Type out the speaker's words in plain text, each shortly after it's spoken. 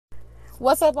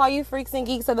What's up, all you freaks and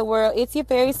geeks of the world? It's your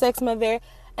fairy sex mother,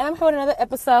 and I'm here with another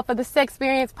episode for the Sex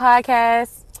Experience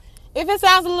Podcast. If it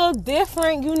sounds a little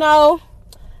different, I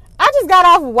just got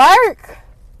off work,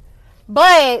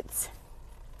 but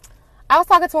I was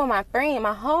talking to one of my friends,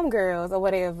 my homegirls or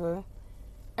whatever,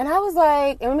 and I was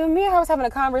like, and when me and her was having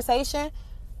a conversation,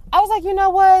 I was like, you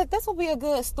know what? This will be a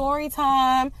good story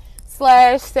time /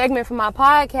 segment for my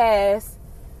podcast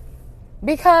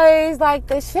because, like,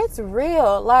 the shit's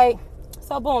real. Like,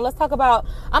 so boom, let's talk about,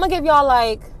 I'm going to give y'all,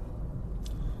 like,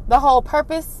 the whole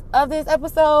purpose of this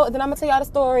episode, and then I'm going to tell y'all the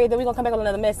story, then we're going to come back with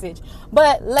another message.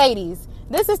 But, ladies,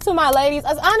 this is to my ladies,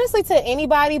 as honestly to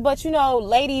anybody, but,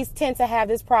 ladies tend to have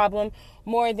this problem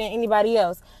more than anybody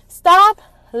else. Stop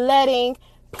letting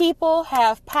people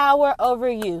have power over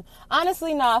you.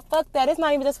 Honestly, nah, fuck that. It's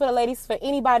not even just for the ladies, for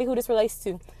anybody who this relates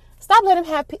to. Stop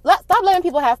letting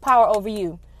people have power over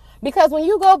you. Because when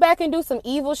you go back and do some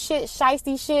evil shit,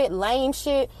 shiesty shit, lame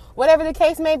shit, whatever the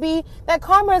case may be, that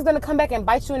karma is going to come back and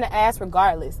bite you in the ass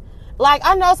regardless. Like,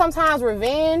 I know sometimes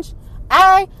revenge,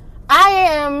 I'm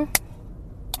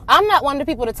not one of the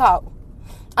people to talk.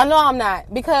 I know I'm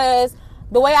not. Because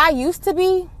the way I used to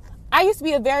be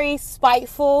a very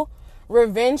spiteful,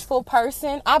 revengeful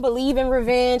person. I believe in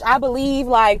revenge. I believe,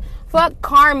 like, fuck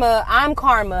karma. I'm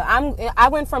karma. I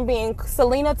went from being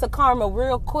Selena to karma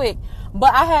real quick.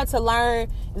 But I had to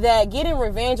learn that getting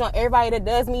revenge on everybody that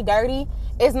does me dirty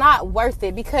is not worth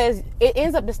it, because it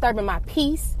ends up disturbing my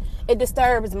peace. It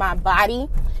disturbs my body.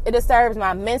 It disturbs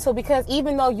my mental, because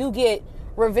even though you get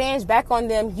revenge back on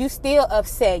them, you still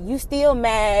upset. You still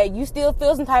mad. You still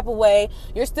feel some type of way.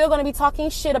 You're still going to be talking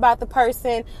shit about the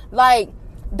person. Like,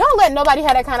 don't let nobody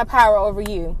have that kind of power over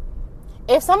you.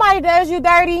 If somebody does you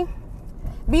dirty,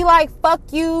 be like, fuck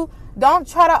you. Don't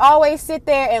try to always sit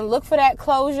there and look for that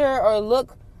closure,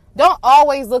 don't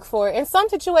always look for it. In some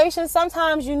situations,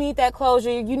 sometimes you need that closure.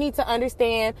 You need to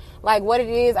understand, like, what it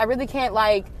is. I really can't,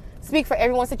 like, speak for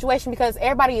everyone's situation because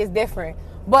everybody is different.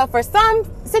 But for some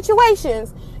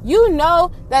situations, you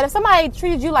know that if somebody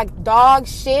treated you like dog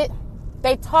shit,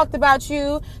 they talked about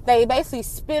you, they basically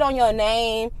spit on your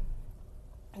name,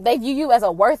 they view you as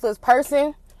a worthless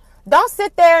person, don't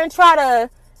sit there and try to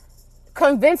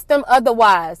convince them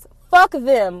otherwise. Fuck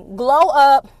them. Glow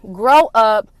up, grow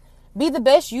up, be the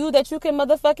best you that you can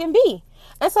motherfucking be.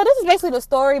 And so this is basically the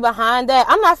story behind that.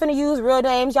 I'm not finna use real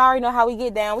names. Y'all already know how we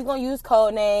get down. We're gonna use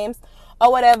code names or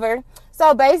whatever.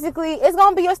 So basically, it's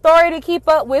gonna be a story to keep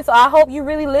up with. So I hope you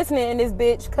really listening in this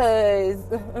bitch, cause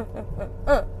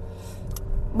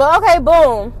but okay,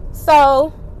 boom.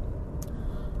 So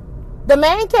the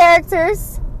main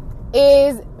characters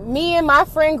is me and my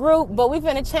friend group, but we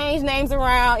finna change names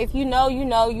around. If you know, you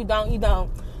know. You don't, you don't.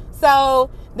 So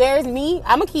there's me.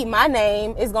 I'm gonna keep my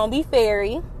name. It's gonna be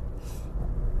Fairy.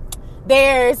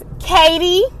 There's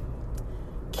Katie,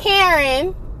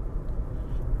 Karen,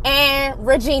 and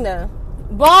Regina.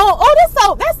 Boom.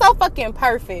 Oh, that's so fucking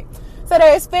perfect. So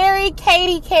there's Fairy,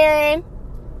 Katie, Karen,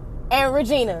 and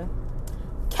Regina.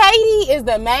 Katie is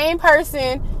the main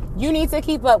person you need to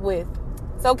keep up with.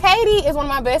 So Katie is one of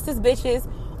my bestest bitches.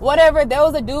 Whatever, there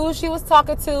was a dude she was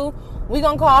talking to. We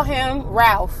gonna call him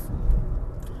Ralph.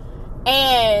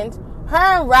 And her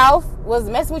and Ralph was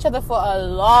messing with each other for a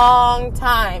long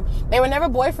time. They were never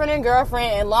boyfriend and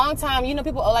girlfriend. And long time,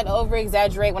 people like to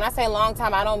over-exaggerate. When I say long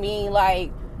time, I don't mean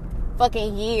like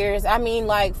fucking years. I mean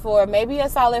like for maybe a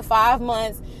solid 5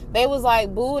 months. They was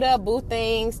like booed up, boo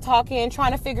things, talking,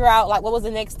 trying to figure out like what was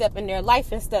the next step in their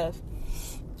life and stuff.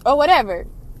 Or whatever.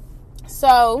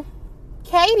 So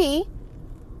Katie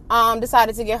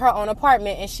decided to get her own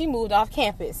apartment, and she moved off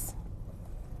campus.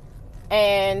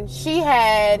 And she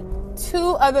had 2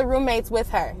 other roommates with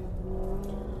her.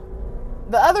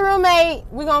 The other roommate,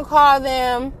 we're going to call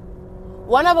them,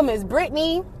 one of them is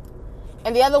Brittany,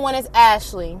 and the other one is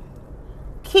Ashley.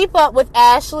 Keep up with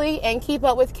Ashley and keep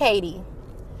up with Katie.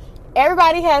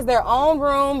 Everybody has their own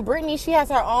room. Brittany, she has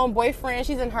her own boyfriend.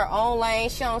 She's in her own lane.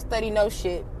 She don't study no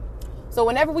shit. So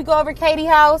whenever we go over Katie's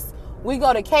house, we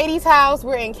go to Katie's house.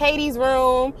 We're in Katie's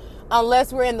room,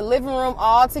 unless we're in the living room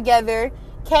all together.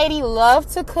 Katie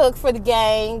loved to cook for the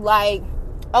gang, like,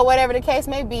 or whatever the case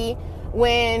may be.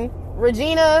 When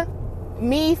Regina,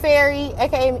 me, Fairy,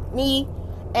 aka me,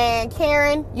 and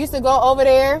Karen used to go over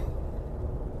there, we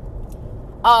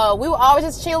would always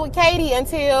just chill with Katie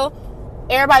until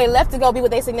everybody left to go be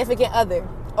with their significant other,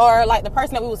 or like the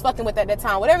person that we was fucking with at that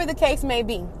time, whatever the case may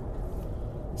be.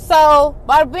 So,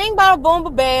 bada bing, bada boom, ba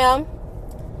bam.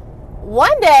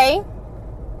 One day,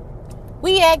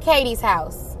 we at Katie's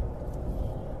house.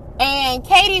 And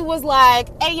Katie was like,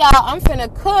 hey, y'all, I'm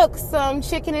finna cook some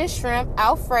chicken and shrimp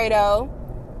Alfredo.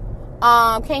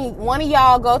 can one of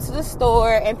y'all go to the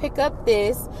store and pick up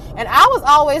this? And I was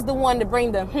always the one to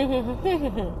bring them.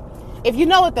 If you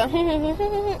know what the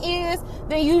is,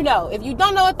 then you know. If you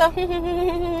don't know what the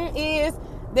is,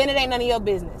 then it ain't none of your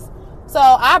business. So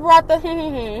I brought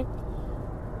the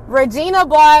Regina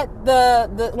bought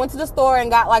went to the store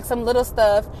and got like some little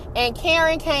stuff, and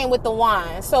Karen came with the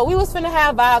wine. So we was finna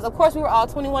have vibes. Of course, we were all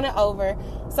 21 and over,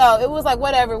 so it was like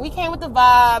whatever. We came with the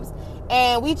vibes,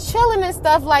 and we chilling and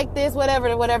stuff like this, whatever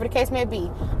the case may be.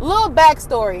 Little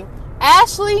backstory: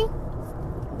 Ashley,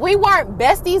 we weren't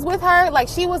besties with her. Like,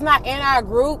 she was not in our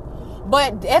group,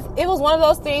 but it was one of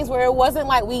those things where it wasn't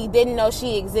like we didn't know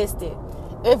she existed.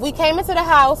 If we came into the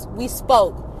house, we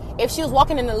spoke. If she was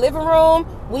walking in the living room,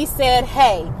 we said,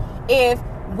 hey. If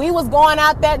we was going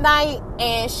out that night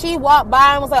and she walked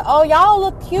by and was like, oh, y'all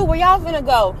look cute, where y'all finna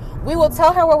go? We will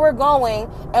tell her where we're going,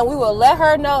 and we will let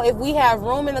her know if we have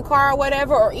room in the car or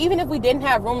whatever, or even if we didn't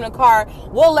have room in the car,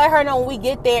 we'll let her know when we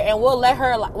get there, and we'll let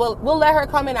her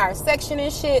come in our section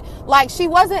and shit. Like, she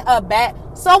wasn't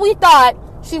so we thought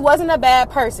she wasn't a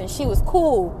bad person. She was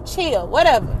cool, chill,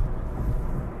 whatever.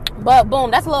 But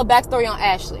boom, that's a little backstory on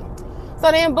Ashley.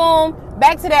 So then boom,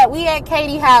 back to that. We at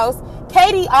Katie's house.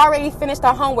 Katie already finished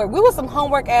our homework. We were some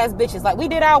homework ass bitches. Like, we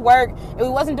did our work, and we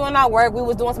wasn't doing our work. We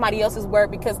was doing somebody else's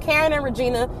work because Karen and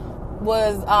Regina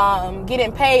was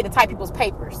getting paid to type people's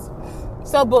papers.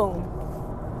 So boom.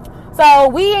 So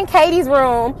we in Katie's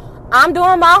room. I'm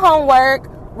doing my homework.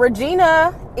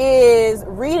 Regina is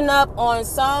reading up on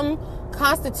some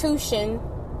constitution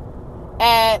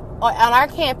on our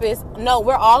campus. No,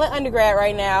 we're all in undergrad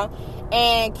right now.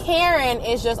 And Karen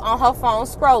is just on her phone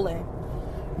scrolling.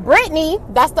 Brittany,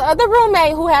 that's the other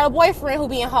roommate who had a boyfriend who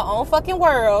be in her own fucking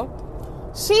world.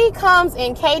 She comes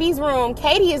in Katie's room.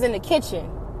 Katie is in the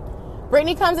kitchen.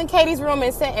 Brittany comes in Katie's room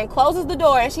and closes the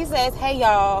door, and she says, hey,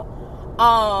 y'all,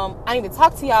 I need to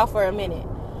talk to y'all for a minute.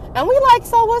 And we like,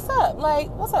 so what's up? Like,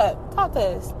 what's up? Talk to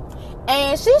us.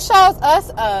 And she shows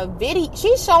us a video.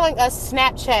 She's showing us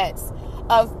Snapchats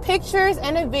of pictures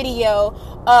and a video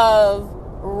of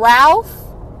Ralph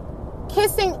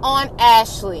kissing on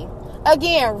Ashley.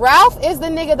 Again, Ralph is the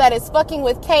nigga that is fucking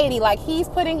with Katie. Like, he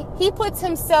puts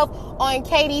himself on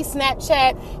Katie's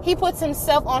Snapchat. He puts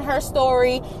himself on her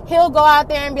story. He'll go out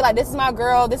there and be like, this is my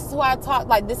girl. This is who I talk,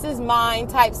 like, this is mine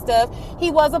type stuff. He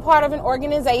was a part of an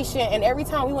organization, and every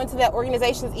time we went to that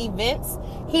organization's events,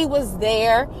 he was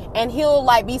there, and he'll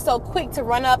like be so quick to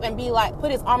run up and be like, put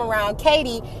his arm around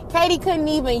Katie. Katie couldn't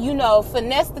even,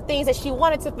 finesse the things that she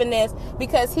wanted to finesse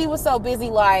because he was so busy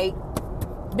like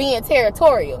being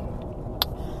territorial.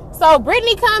 So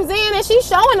Brittany comes in and she's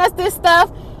showing us this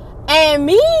stuff, and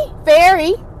me,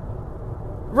 Fairy,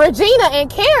 Regina, and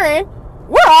Karen,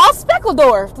 we're all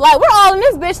Speckledorf. Like, we're all in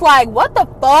this bitch like, what the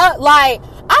fuck? Like,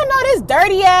 I know this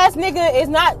dirty ass nigga is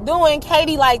not doing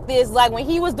Katie like this. Like, when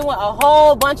he was doing a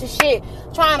whole bunch of shit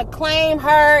trying to claim her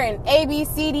and A, B,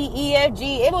 C, D, E, F,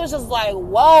 G, it was just like,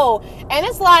 whoa. And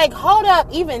it's like, hold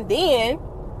up, even then,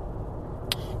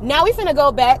 now we finna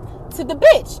go back to the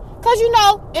bitch. Because,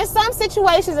 in some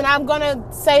situations, and I'm going to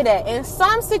say that, in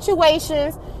some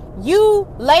situations, you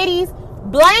ladies,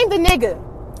 blame the nigga.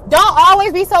 Don't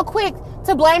always be so quick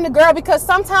to blame the girl, because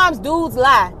sometimes dudes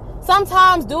lie.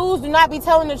 Sometimes dudes do not be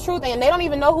telling the truth, and they don't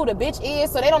even know who the bitch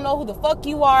is, so they don't know who the fuck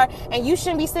you are, and you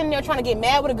shouldn't be sitting there trying to get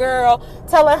mad with a girl,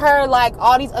 telling her, like,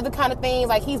 all these other kind of things,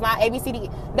 like, he's my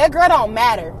ABCD. That girl don't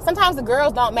matter. Sometimes the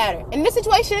girls don't matter. In this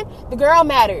situation, the girl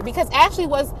mattered, because Ashley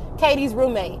was Katie's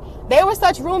roommate. They were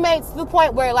such roommates to the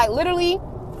point where, like, literally,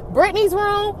 Brittany's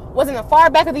room was in the far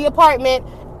back of the apartment.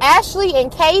 Ashley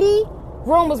and Katie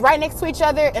room was right next to each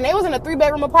other, and they was in a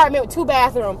 3-bedroom apartment with 2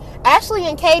 bathrooms. Ashley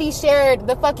and Katie shared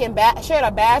the fucking shared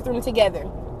a bathroom together.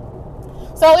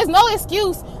 So it's no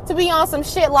excuse to be on some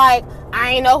shit like,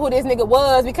 I ain't know who this nigga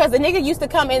was, because the nigga used to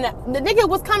come in. The nigga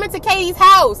was coming to Katie's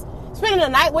house, spending the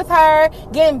night with her,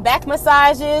 getting back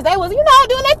massages. They was,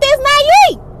 doing their things now you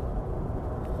eat.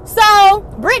 So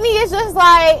Brittany is just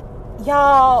like,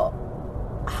 y'all,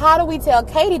 how do we tell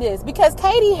Katie this? Because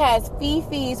Katie has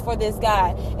fee-fees for this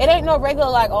guy. It ain't no regular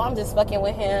like, oh, I'm just fucking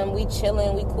with him, we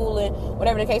chilling, we cooling,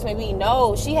 whatever the case may be.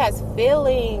 No, she has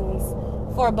feelings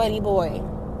for a buddy boy.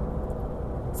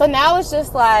 So now it's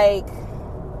just like,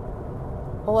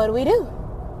 what do we do?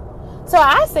 So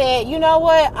I said, you know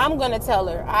what? I'm going to tell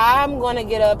her. I'm going to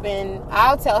get up and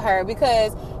I'll tell her,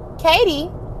 because Katie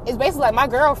is basically like my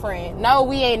girlfriend. No,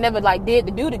 we ain't never like did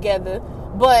the do together,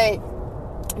 but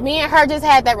me and her just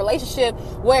had that relationship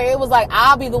where it was like,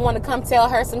 I'll be the one to come tell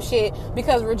her some shit,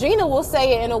 because Regina will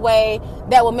say it in a way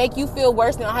that will make you feel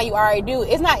worse than how you already do.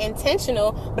 It's not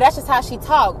intentional, but that's just how she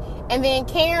talked. And then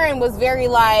Karen was very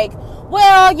like,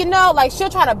 well, you know, like she'll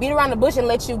try to beat around the bush and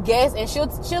let you guess, and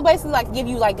she'll basically like give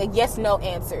you like a yes no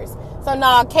answers. So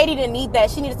nah, Katie didn't need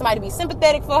that. She needed somebody to be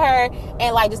sympathetic for her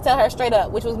and like just tell her straight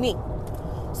up, which was me.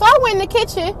 So I went in the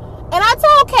kitchen and I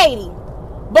told Katie.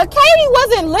 But Katie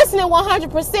wasn't listening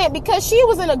 100% because she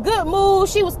was in a good mood.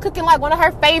 She was cooking like one of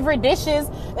her favorite dishes.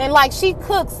 And like she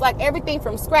cooks like everything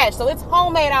from scratch. So it's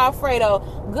homemade Alfredo.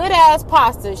 Good ass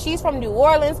pasta. She's from New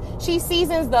Orleans. She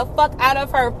seasons the fuck out of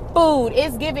her food.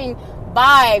 It's giving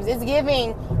vibes. It's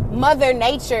giving Mother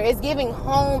Nature. It's giving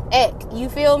home ec. You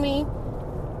feel me?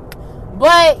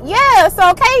 But yeah,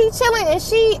 so Katie chilling and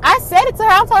I said it to her.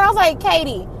 I was like,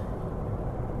 Katie,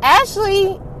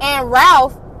 Ashley and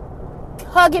Ralph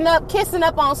hugging up, kissing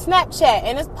up on Snapchat,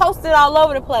 and it's posted all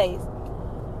over the place.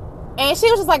 And she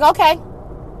was just like, okay.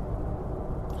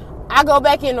 I go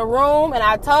back in the room and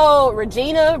I told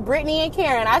Regina, Brittany, and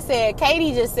Karen, I said,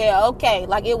 Katie just said, okay,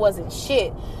 like it wasn't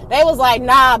shit. They was like,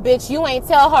 nah, bitch, you ain't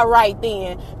tell her right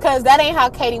then, because that ain't how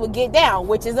Katie would get down,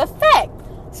 which is a fact.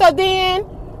 So then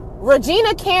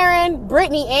Regina, Karen,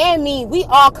 Brittany, and me, we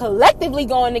all collectively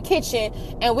go in the kitchen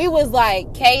and we was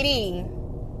like, Katie,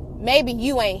 maybe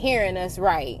you ain't hearing us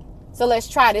right. So let's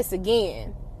try this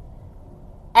again.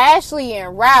 Ashley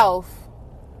and Ralph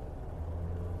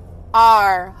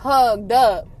are hugged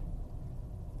up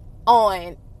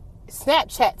on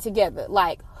Snapchat together.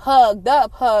 Like hugged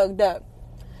up.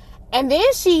 And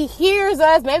then she hears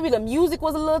us. Maybe the music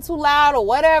was a little too loud or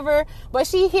whatever. But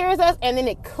she hears us and then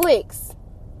it clicks.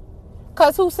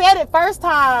 Because who said it first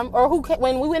time, or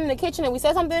when we went in the kitchen and we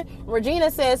said something,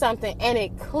 Regina said something and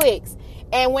it clicks.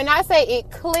 And when I say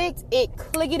it clicked, it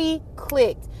clickety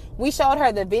clicked. We showed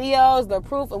her the videos, the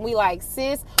proof, and we like,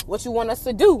 sis, what you want us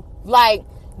to do? Like,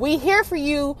 we here for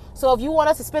you. So if you want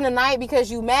us to spend the night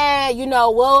because you mad, you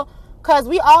know, well, because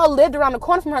we all lived around the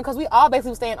corner from her, because we all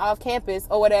basically were staying off campus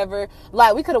or whatever.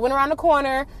 Like, we could have went around the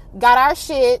corner, got our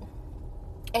shit,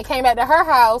 and came back to her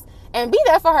house and be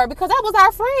there for her because that was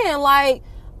our friend. Like,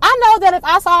 I know that if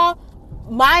I saw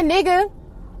my nigga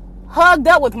hugged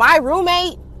up with my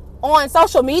roommate on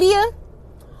social media,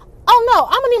 oh no,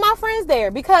 I'm gonna need my friends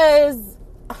there because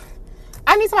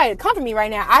I need somebody to comfort me right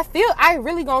now. I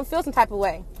really gonna feel some type of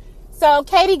way. So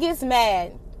Katie gets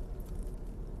mad.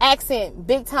 Accent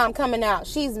big time coming out.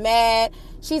 She's mad.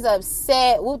 She's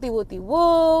upset. Wooty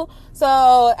woo.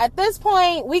 So at this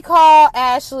point, we call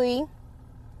Ashley.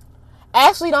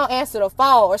 Ashley don't answer the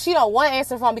phone, or she don't want to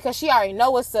answer the phone because she already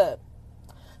know what's up.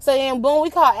 So then, boom,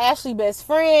 we call Ashley best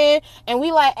friend, and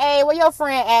we like, hey, where your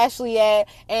friend Ashley at?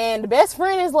 And the best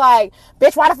friend is like,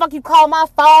 bitch, why the fuck you call my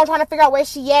phone trying to figure out where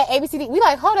she at? ABCD. We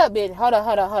like, hold up, bitch. Hold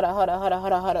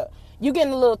up. You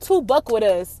getting a little too buck with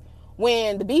us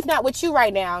when the beef not with you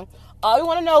right now. All we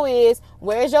want to know is,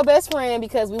 where's your best friend?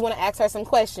 Because we want to ask her some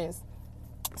questions.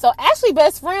 So Ashley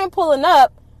best friend pulling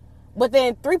up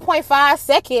within 3.5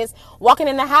 seconds, walking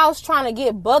in the house trying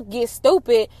to get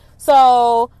stupid.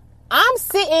 So I'm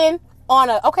sitting on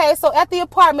so at the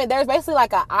apartment, there's basically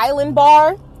like an island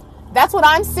bar. That's what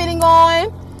I'm sitting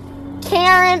on.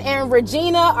 Karen and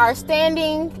Regina are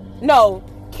Karen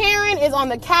is on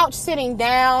the couch sitting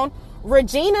down.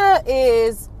 Regina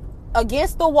is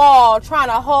against the wall trying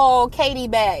to hold Katie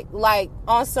back. Like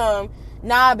on some,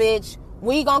 nah, bitch,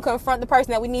 we gonna confront the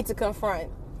person that we need to confront.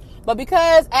 But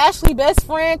because Ashley best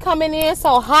friend coming in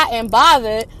so hot and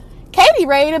bothered, Katie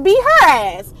ready to beat her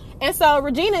ass. And so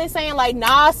Regina is saying like,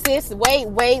 nah, sis, wait.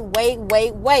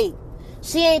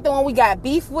 She ain't the one we got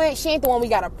beef with. She ain't the one we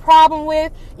got a problem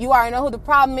with. You already know who the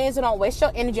problem is. So don't waste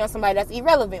your energy on somebody that's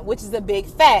irrelevant, which is a big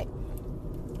fact.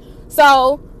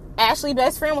 So Ashley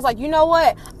best friend was like, you know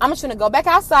what? I'm just going to go back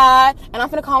outside and I'm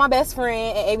going to call my best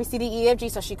friend at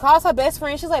ABCDEFG. So she calls her best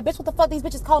friend. She's like, bitch, what the fuck these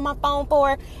bitches calling my phone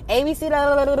for? ABC.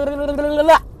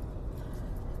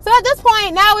 So at this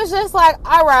point, now it's just like,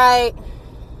 all right.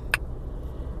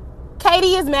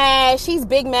 Katie is mad. She's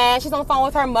big mad. She's on the phone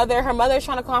with her mother. Her mother is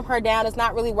trying to calm her down. It's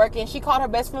not really working. She called her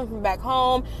best friend from back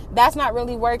home. That's not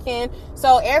really working.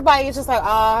 So everybody is just like,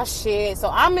 oh, shit.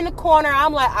 So I'm in the corner.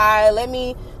 I'm like, all right, let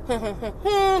me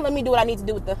do what I need to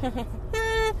do with the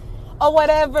or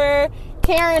whatever.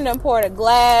 Karen done poured a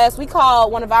glass. We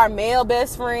called one of our male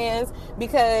best friends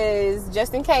because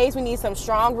just in case we need some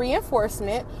strong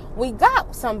reinforcement, we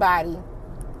got somebody.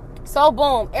 So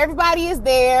boom, everybody is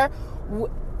there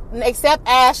except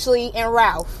Ashley and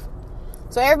Ralph.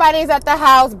 So everybody's at the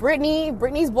house.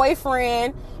 Brittany's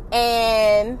boyfriend,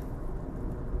 and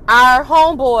our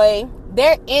homeboy,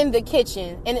 they're in the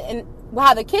kitchen. And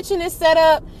how the kitchen is set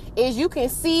up is you can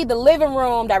see the living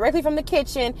room directly from the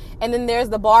kitchen, and then there's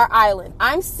the bar island.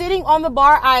 I'm sitting on the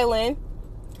bar island,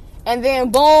 and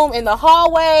then boom, in the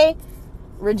hallway,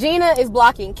 Regina is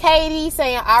blocking Katie,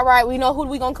 saying, all right, we know who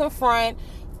we gonna confront.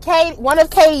 One of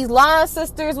Katie's line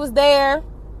sisters was there.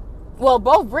 Well,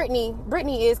 both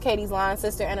Brittany is Katie's line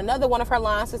sister, and another one of her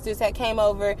line sisters had came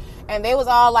over, and they was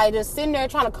all like just sitting there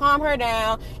trying to calm her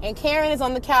down, and Karen is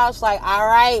on the couch like, all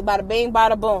right, bada bing,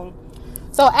 bada boom.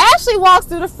 So Ashley walks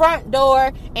through the front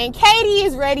door, and Katie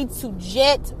is ready to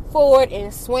jet forward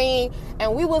and swing,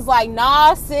 and we was like,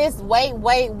 nah, sis, wait,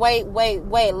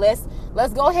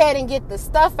 let's go ahead and get the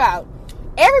stuff out.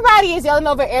 Everybody is yelling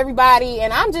over everybody,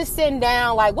 and I'm just sitting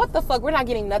down like, what the fuck? We're not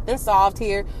getting nothing solved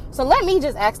here. So let me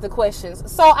just ask the questions.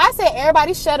 So I said,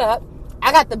 everybody shut up.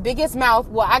 I got the biggest mouth.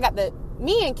 Well,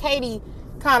 me and Katie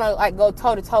kind of like go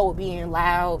toe to toe with being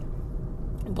loud.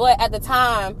 But at the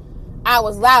time, I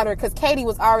was louder because Katie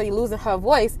was already losing her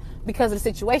voice because of the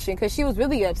situation, because she was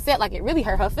really upset. Like, it really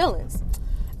hurt her feelings.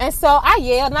 And so I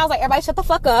yelled, and I was like, everybody shut the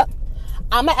fuck up.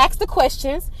 I'm going to ask the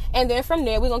questions, and then from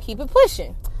there, we're going to keep it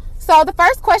pushing. So the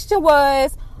first question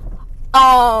was, it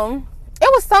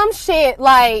was some shit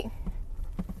like,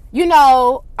 you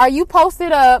know, are you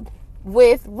posted up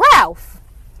with Ralph?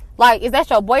 Like, is that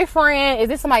your boyfriend? Is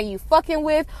this somebody you fucking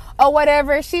with or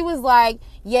whatever? She was like,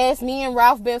 yes, me and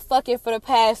Ralph been fucking for the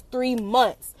past 3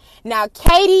 months. Now,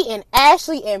 Katie and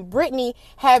Ashley and Brittany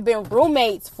have been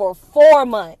roommates for 4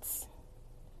 months.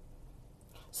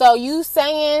 So you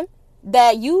saying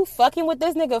that you fucking with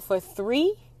this nigga for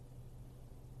 3?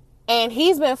 And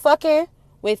he's been fucking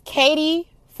with Katie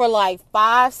for like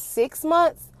 5-6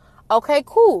 months. Okay,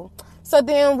 cool. So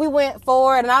then we went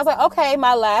forward, and I was like, okay,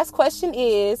 my last question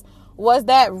is, was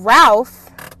that Ralph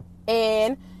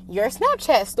in your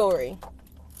Snapchat story?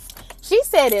 She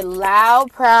said it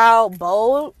loud, proud,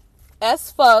 bold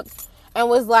as fuck, and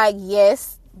was like,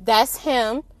 yes, that's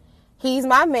him. He's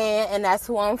my man, and that's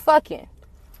who I'm fucking.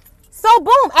 So,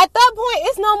 boom, at that point,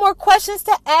 it's no more questions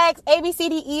to ask, A, B, C,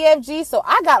 D, E, F, G. So,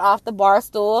 I got off the bar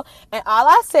stool, and all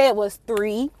I said was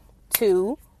 3,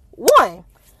 2, 1.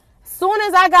 Soon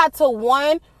as I got to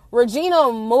 1,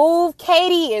 Regina moved.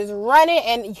 Katie is running,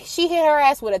 and she hit her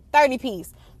ass with a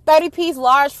 30-piece. 30-piece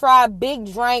large fry,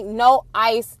 big drink, no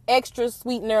ice, extra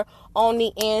sweetener on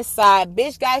the inside.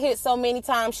 Bitch got hit so many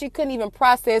times, she couldn't even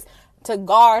process to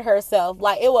guard herself.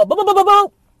 Like, it was boop, boop, boop, boop,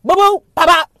 boop, boop, boop, pop,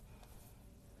 pop.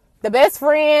 The best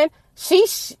friend,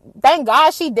 thank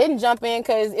God she didn't jump in,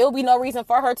 because it would be no reason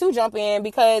for her to jump in,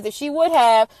 because if she would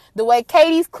have, the way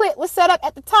Katie's clip was set up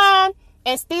at the time,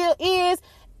 and still is,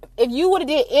 if you would have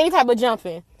did any type of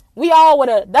jumping, we all would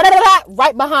have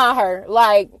right behind her.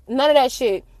 Like, none of that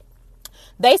shit.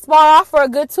 They spar off for a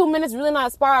good 2 minutes. Really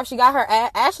not spar off.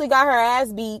 Ashley got her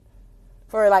ass beat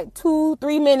for like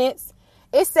 2-3 minutes.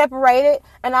 It separated,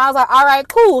 and I was like, all right,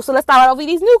 cool. So let's start over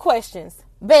these new questions.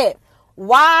 Bet.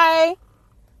 Why?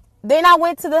 Then I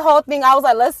went to the whole thing. I was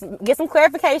like, let's get some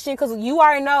clarification, because you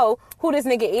already know who this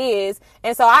nigga is.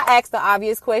 And so I asked the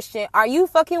obvious question, are you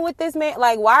fucking with this man?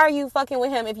 Like, why are you fucking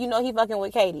with him if you know he fucking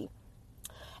with Katie?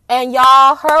 And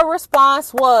y'all, her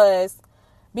response was,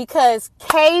 because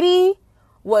Katie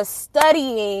was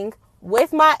studying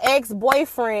with my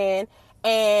ex-boyfriend,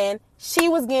 and she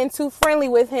was getting too friendly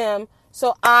with him,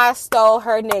 so I stole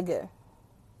her nigga.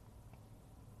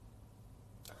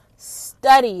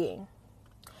 Studying.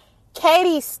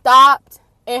 Katie stopped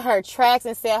in her tracks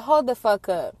and said, hold the fuck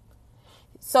up.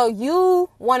 So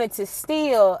you wanted to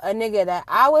steal a nigga that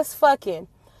I was fucking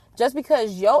just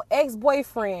because your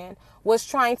ex-boyfriend was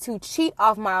trying to cheat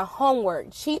off my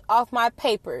homework, cheat off my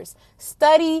papers,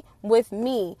 study with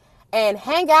me, and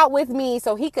hang out with me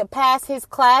so he could pass his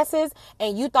classes,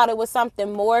 and you thought it was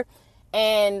something more.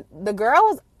 And the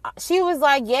girl she was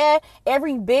like, yeah,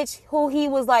 every bitch who he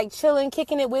was like chilling,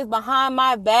 kicking it with behind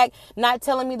my back, not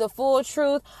telling me the full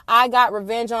truth, I got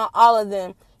revenge on all of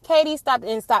them. Katie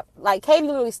Katie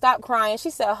literally stopped crying.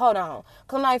 She said, hold on,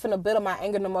 because I'm not even finna build up my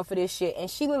anger no more for this shit. And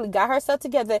she literally got herself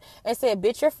together and said,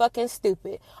 bitch, you're fucking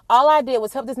stupid. All I did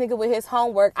was help this nigga with his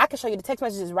homework. I can show you the text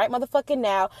messages right motherfucking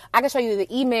now. I can show you the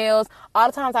emails. All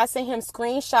the times I sent him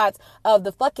screenshots of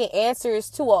the fucking answers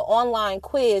to an online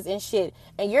quiz and shit.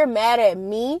 And you're mad at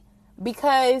me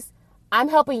because I'm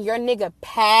helping your nigga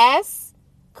pass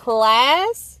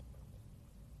class?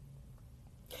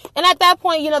 And at that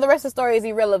point, the rest of the story is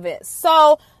irrelevant.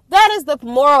 So that is the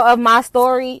moral of my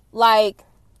story. Like,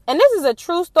 and this is a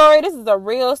true story. This is a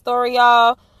real story,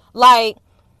 y'all. Like,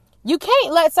 you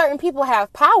can't let certain people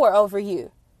have power over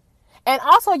you. And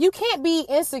also, you can't be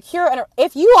insecure. And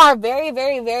if you are very,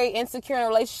 very, very insecure in a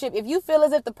relationship, if you feel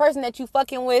as if the person that you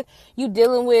fucking with, you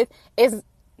dealing with is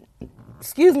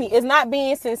not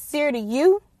being sincere to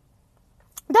you,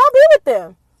 don't be with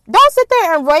them. Don't sit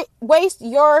there and waste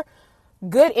your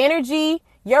good energy,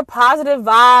 your positive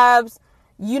vibes,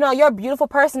 your beautiful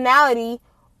personality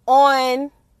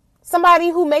on somebody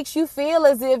who makes you feel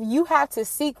as if you have to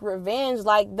seek revenge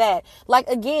like that. Like,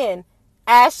 again,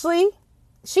 Ashley,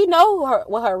 she know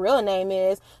what her real name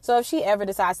is. So if she ever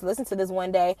decides to listen to this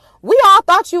one day, we all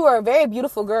thought you were a very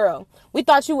beautiful girl. We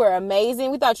thought you were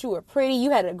amazing. We thought you were pretty.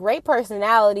 You had a great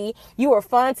personality. You were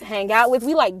fun to hang out with.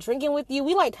 We liked drinking with you.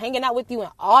 We liked hanging out with you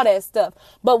and all that stuff.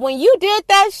 But when you did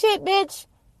that shit, bitch,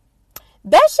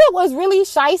 that shit was really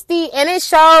shiesty, and it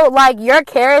showed like your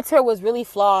character was really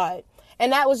flawed.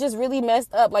 And that was just really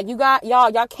messed up. Like,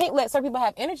 y'all can't let certain people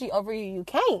have energy over you. You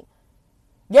can't.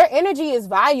 Your energy is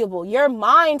valuable. Your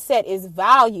mindset is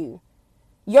value.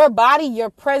 Your body, your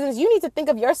presence. You need to think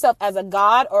of yourself as a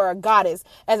god or a goddess,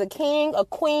 as a king, a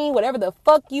queen, whatever the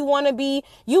fuck you want to be.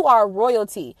 You are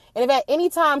royalty. And if at any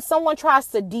time someone tries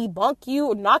to debunk you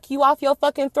or knock you off your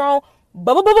fucking throne,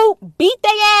 beat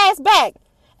their ass back.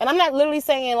 And I'm not literally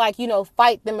saying like,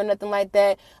 fight them or nothing like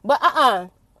that. But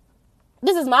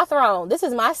this is my throne. This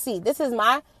is my seat. This is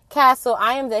my castle.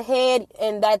 I am the head,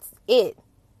 and that's it.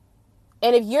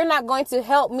 And if you're not going to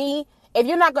help me, if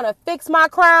you're not going to fix my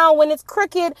crown when it's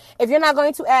crooked, if you're not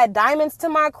going to add diamonds to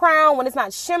my crown when it's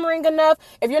not shimmering enough,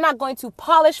 if you're not going to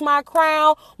polish my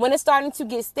crown when it's starting to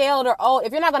get stale or old,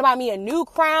 if you're not going to buy me a new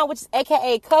crown, which is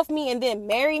AKA cuff me and then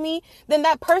marry me, then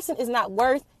that person is not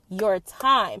worth your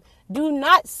time. Do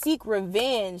not seek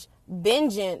revenge,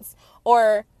 vengeance,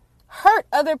 or hurt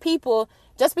other people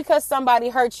just because somebody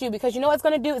hurts you, because you know what it's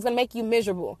going to do? It's going to make you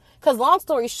miserable. Because long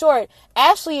story short,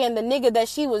 Ashley and the nigga that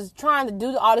she was trying to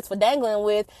do all this for dangling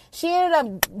with, she ended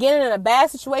up getting in a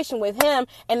bad situation with him,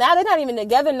 and now they're not even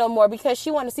together no more because she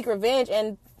wanted to seek revenge,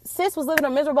 and sis was living a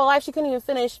miserable life. She couldn't even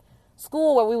finish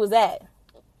school where we was at.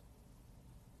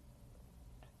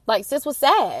 Like, sis was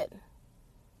sad.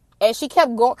 And she kept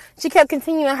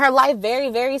continuing her life very,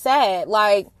 very sad.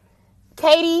 Like,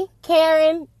 Katie,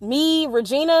 Karen, me,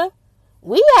 Regina,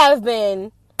 we have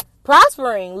been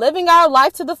prospering, living our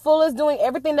life to the fullest, doing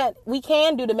everything that we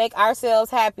can do to make ourselves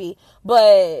happy.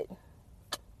 But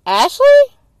Ashley,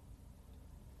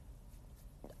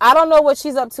 I don't know what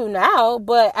she's up to now,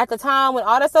 but at the time when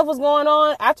all that stuff was going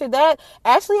on, after that,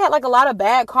 Ashley had like a lot of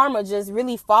bad karma just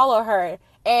really follow her.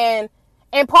 And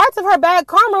parts of her bad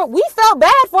karma, we felt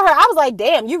bad for her. I was like,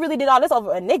 damn, you really did all this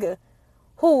over a nigga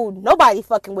who nobody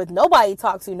fucking with, nobody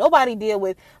talked to, nobody deal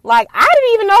with. Like, I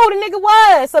didn't even know who the nigga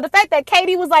was. So the fact that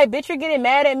Katie was like, bitch, you're getting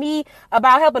mad at me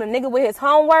about helping a nigga with his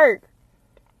homework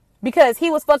because he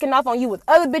was fucking off on you with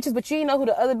other bitches, but you didn't know who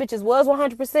the other bitches was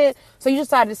 100%. So you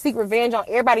decided to seek revenge on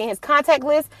everybody in his contact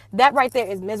list. That right there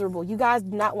is miserable. You guys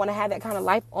do not want to have that kind of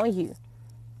life on you.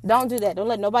 Don't do that. Don't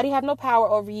let nobody have no power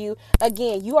over you.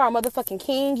 Again, you are a motherfucking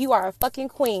king. You are a fucking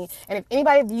queen. And if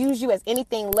anybody views you as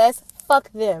anything less,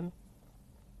 fuck them.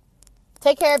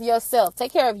 Take care of yourself.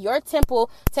 Take care of your temple.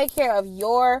 Take care of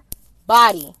your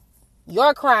body,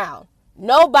 your crown.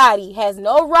 Nobody has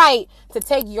no right to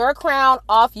take your crown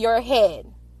off your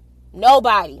head.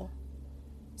 Nobody.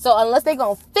 So unless they're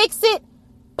going to fix it,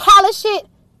 polish it,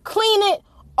 clean it,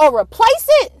 or replace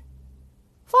it,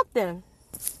 fuck them.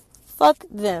 Fuck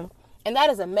them. And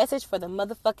that is a message for the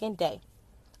motherfucking day.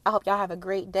 I hope y'all have a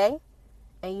great day.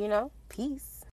 And peace.